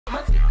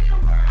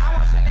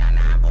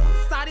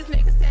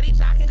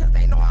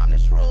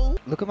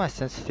Look at my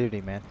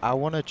sensitivity, man. I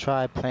wanna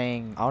try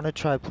playing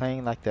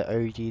like the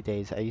OG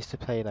days. I used to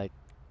play like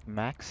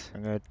max.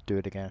 I'm gonna do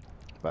it again.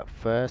 But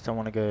first I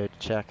wanna go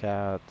check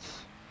out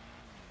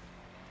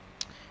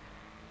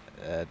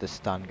the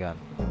stun gun.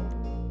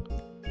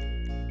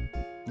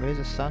 Where's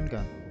the stun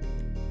gun?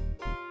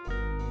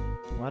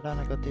 Why don't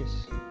I got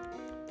this?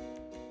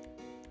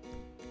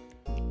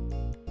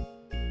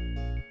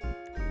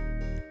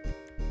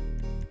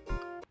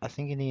 I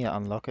think you need to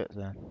unlock it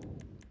then.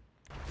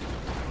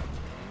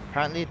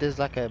 Apparently there's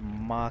like a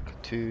Mark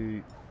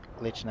II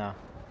glitch now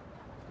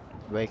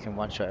where you can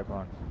one-shot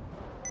everyone.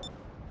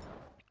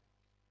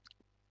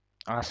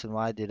 Austin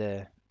Y did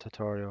a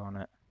tutorial on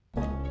it.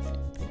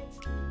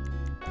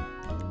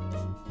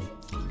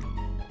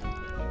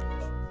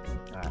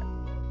 Alright.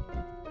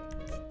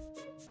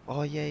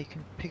 Oh yeah, you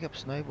can pick up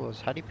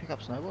snowballs. How do you pick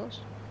up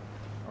snowballs?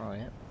 Oh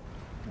yeah.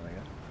 There we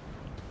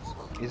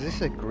go. Is this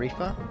a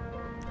griefer?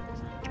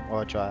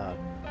 Or a tryhard?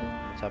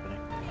 What's happening?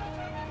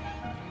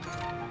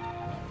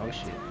 Oh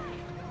shit.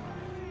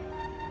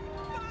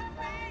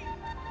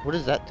 What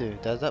does that do?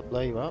 Does that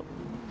blow you up?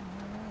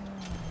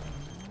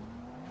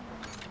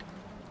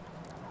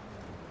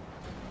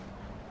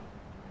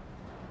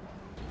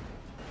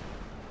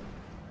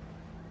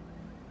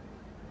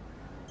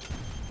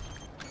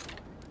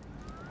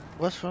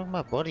 What's wrong with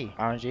my body?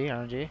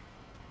 RNG.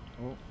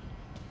 Oh.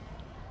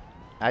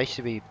 I used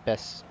to be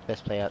best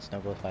player at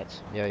snowball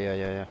fights.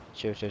 Yeah.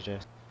 Chill.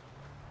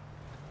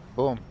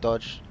 Boom,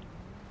 dodge.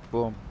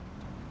 Boom.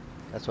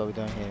 That's what we're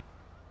doing here.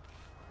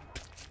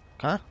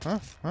 Huh?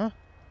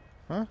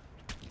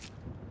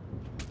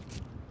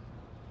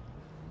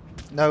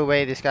 No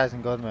way, this guy's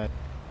in god mode.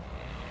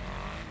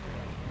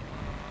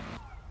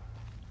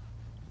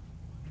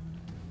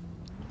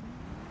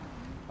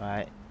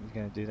 Alright, he's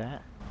gonna do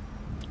that.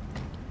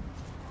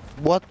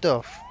 What the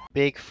f—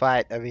 big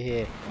fight over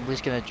here. I'm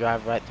just gonna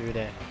drive right through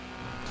there.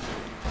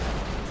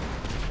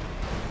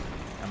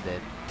 I'm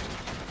dead.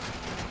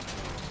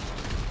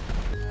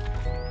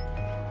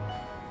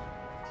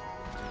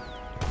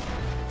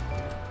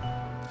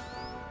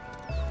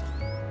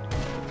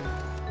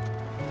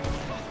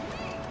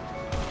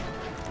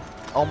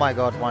 Oh my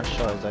god, one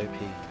shot is OP.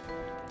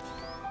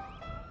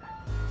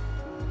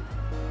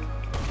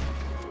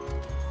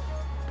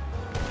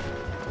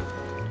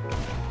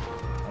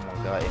 Oh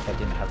my god, if I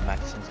didn't have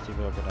max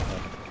sensitivity, what would I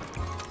have?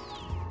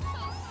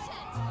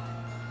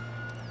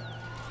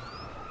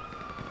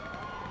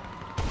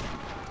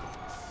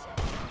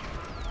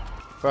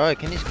 Bro,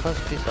 can these close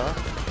piss off?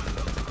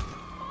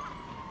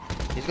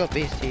 He's got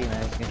BST,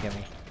 man, he's gonna get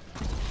me.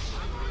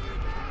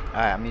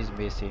 Alright, I'm using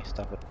BST,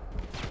 stop it.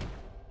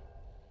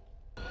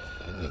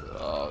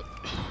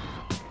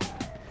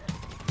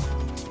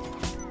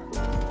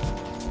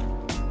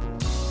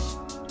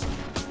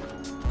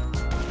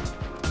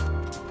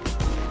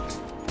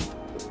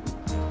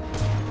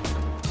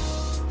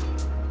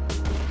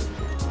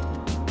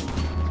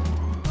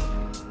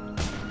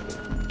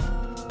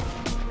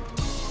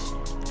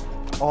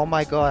 Oh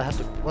my god, I have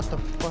to— what the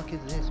fuck is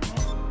this, man?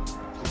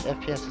 This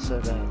FPS is so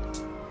bad.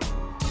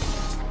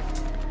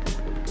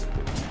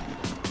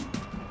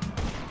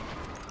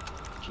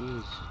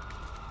 Jeez.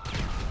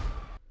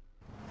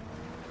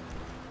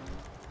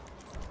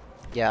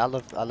 Yeah, I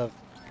love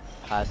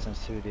high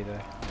sensitivity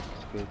though.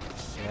 It's good.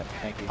 Yeah,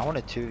 thank you. I want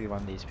to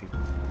 2v1 these people.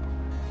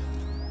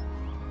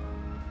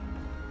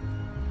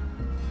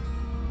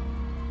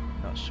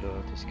 Not sure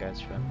if this guy's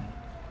friendly.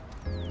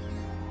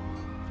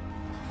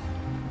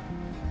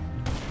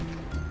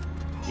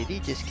 Did he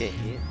just get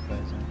hit by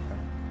his own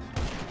friend?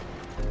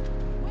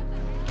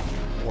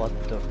 What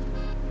the—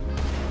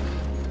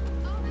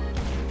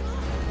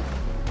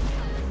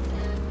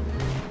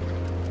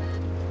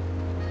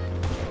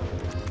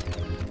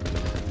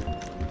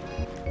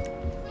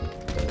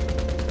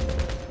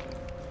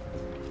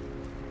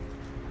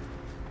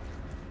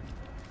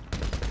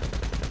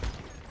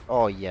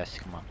 oh yes,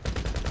 come on.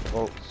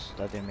 Oops,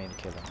 I didn't mean to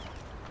kill him.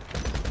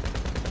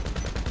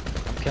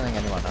 I'm killing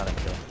anyone, I don't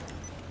care.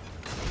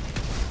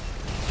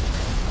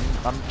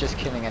 I'm just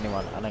killing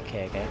anyone, I don't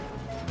care, okay?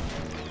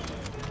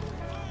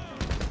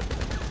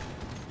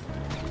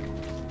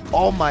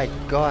 Oh my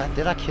god,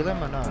 did I kill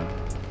him or not?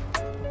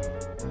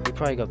 He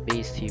probably got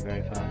BST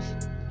very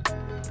fast.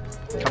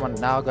 Come on,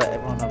 now I got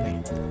everyone on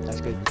me. That's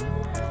good.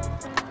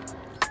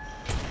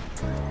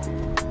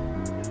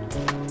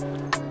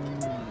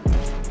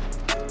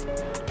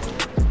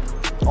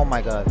 Oh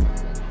my god.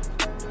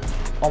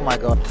 Oh my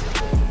god.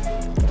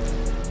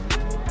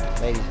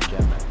 Ladies and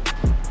gentlemen.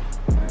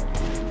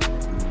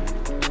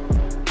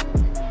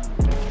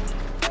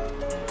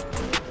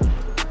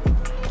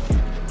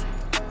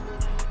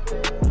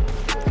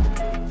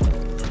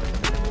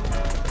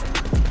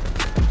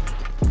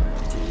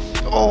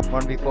 Oh,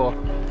 1v4.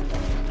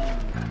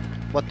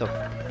 What the?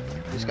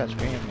 This guy's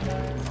bringing me.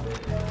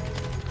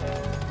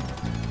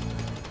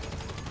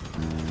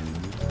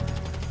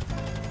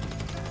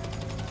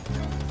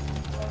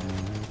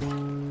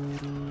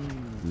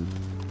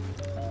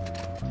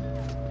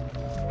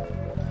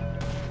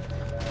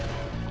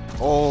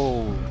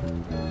 Oh,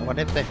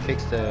 Wonder if they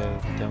fixed the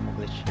thermal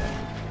glitch.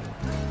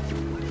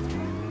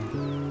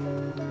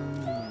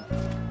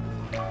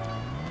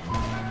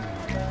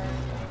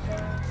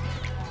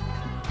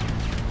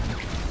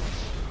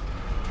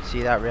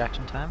 See that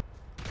reaction time?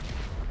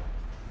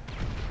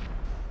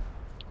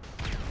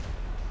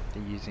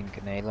 They're using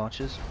grenade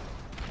launchers.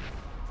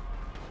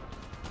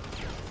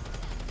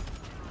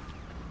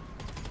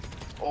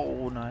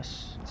 Oh,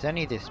 nice. It's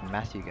only this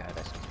Matthew guy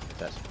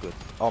that's good.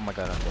 Oh my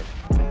god, I'm dead.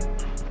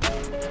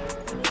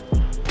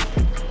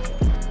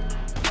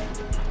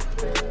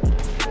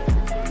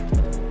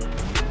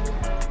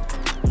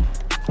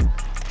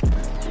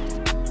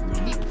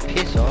 Can you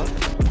piss off?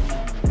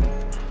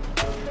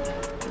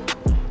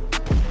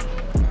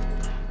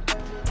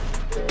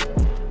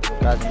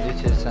 Guys, I'm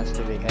due to the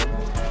sensitivity, okay?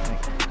 Don't join me.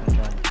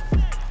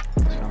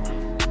 Let's go.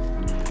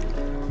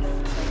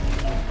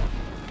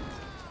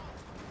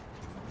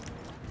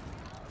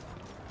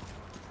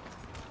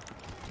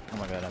 Oh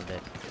my god, I'm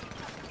dead.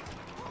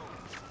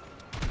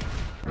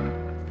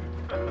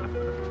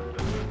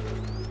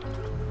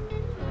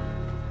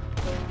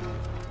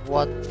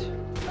 What?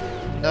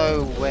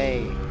 No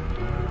way.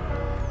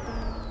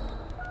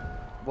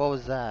 What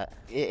was that?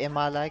 Am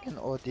I lagging,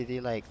 or did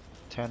he like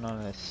turn on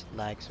a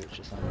lag switch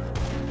or something?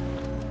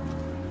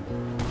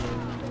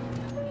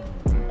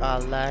 I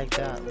lagged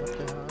out. What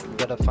the hell? We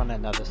gotta find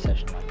another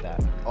session like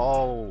that.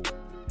 Oh,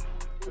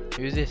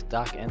 who's this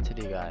dark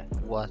entity guy?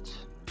 What?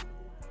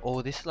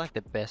 Oh, this is like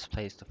the best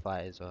place to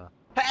fight as well.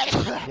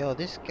 Yo,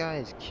 this guy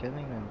is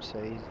killing them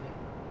so easy.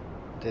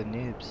 The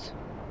noobs.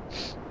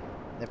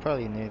 They're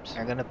probably noobs.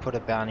 I'm gonna put a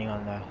bounty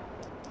on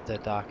the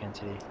dark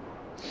entity.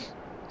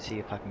 See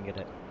if I can get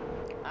it.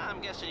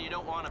 I'm guessing you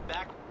don't want to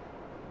back.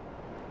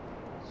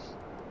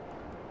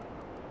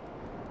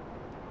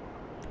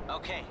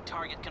 Okay,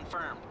 target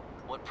confirmed.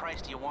 What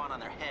price do you want on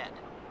their head?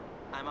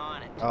 I'm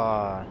on it.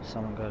 Oh,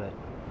 someone got it.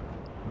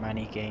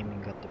 Money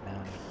Gaming got the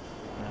bounty.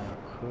 Now,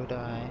 could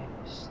I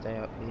stay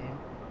up here?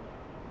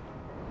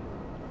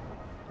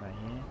 Right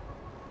here?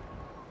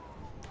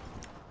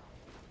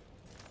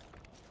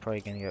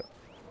 Probably gonna get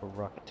a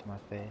rocket to my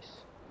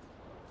face.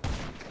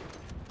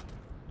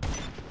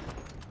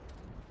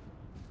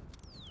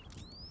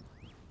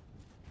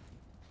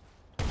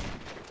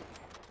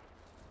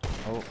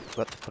 Oh,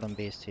 got to put on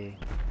BST.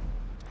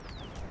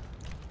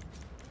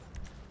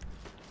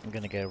 I'm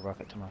gonna get a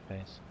rocket to my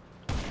face.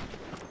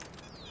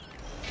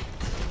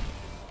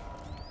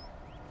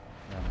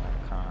 No,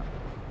 I can't.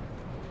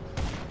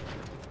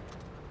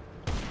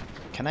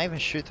 Can I even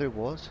shoot through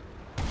walls?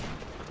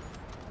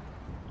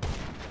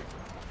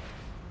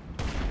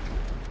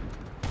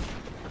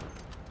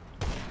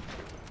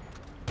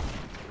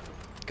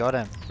 Got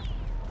him.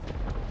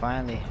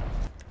 Finally.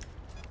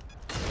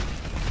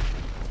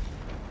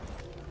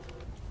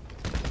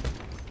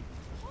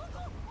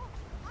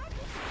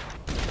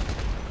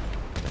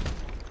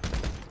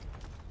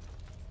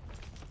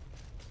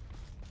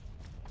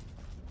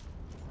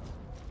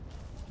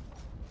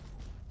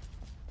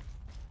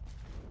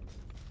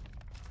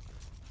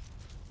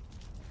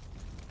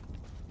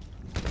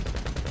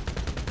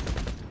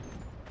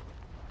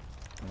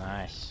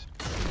 Nice.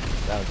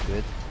 That was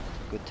good.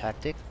 Good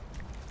tactic.